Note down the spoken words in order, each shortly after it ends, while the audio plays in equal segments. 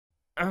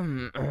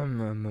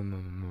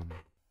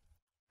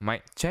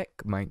Mic check,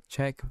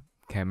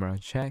 camera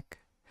check.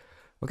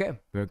 Okay,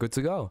 we're good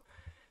to go.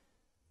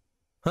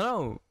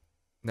 Hello,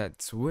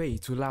 that's way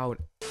too loud.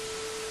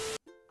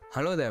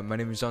 Hello there, my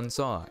name is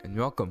JonSaw and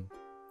welcome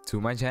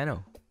to my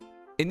channel.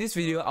 In this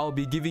video, I'll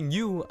be giving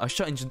you a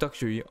short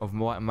introductory of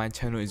what my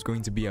channel is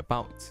going to be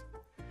about.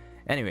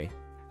 Anyway,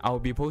 I'll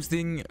be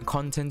posting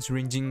contents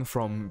ranging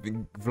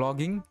from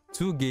vlogging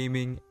to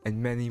gaming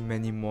and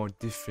many more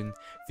different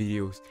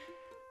videos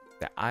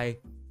that I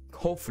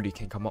hopefully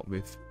can come up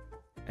with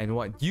and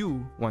what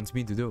you want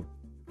me to do.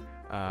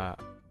 To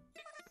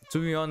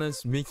be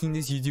honest, making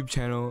this YouTube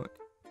channel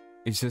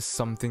is just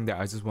something that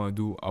I just want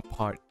to do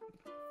apart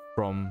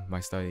from my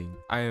studying.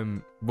 I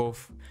am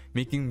both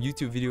making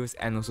YouTube videos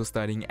and also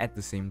studying at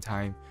the same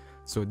time,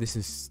 so this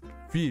is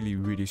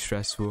really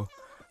stressful.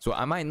 So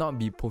I might not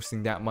be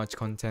posting that much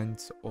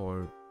content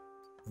or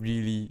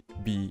really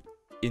be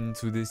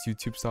into this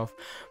YouTube stuff,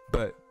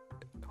 but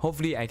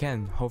hopefully I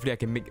can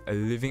make a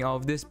living out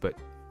of this, but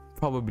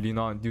probably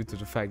not due to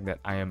the fact that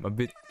I am a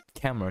bit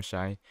camera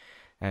shy.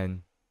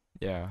 And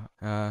yeah,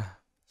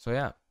 so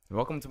yeah,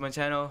 welcome to my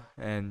channel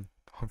and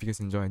hope you guys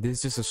enjoy.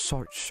 This is just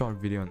a short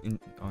video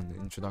on the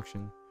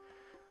introduction.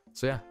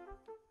 So yeah,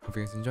 hope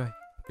you guys enjoy.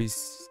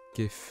 Please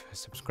give a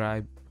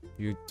subscribe.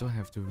 You don't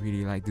have to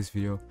really like this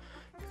video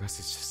because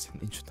it's just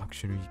an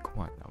introductory. Come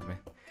on now, man.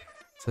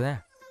 So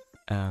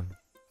yeah,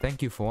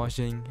 thank you for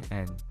watching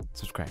and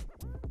subscribe.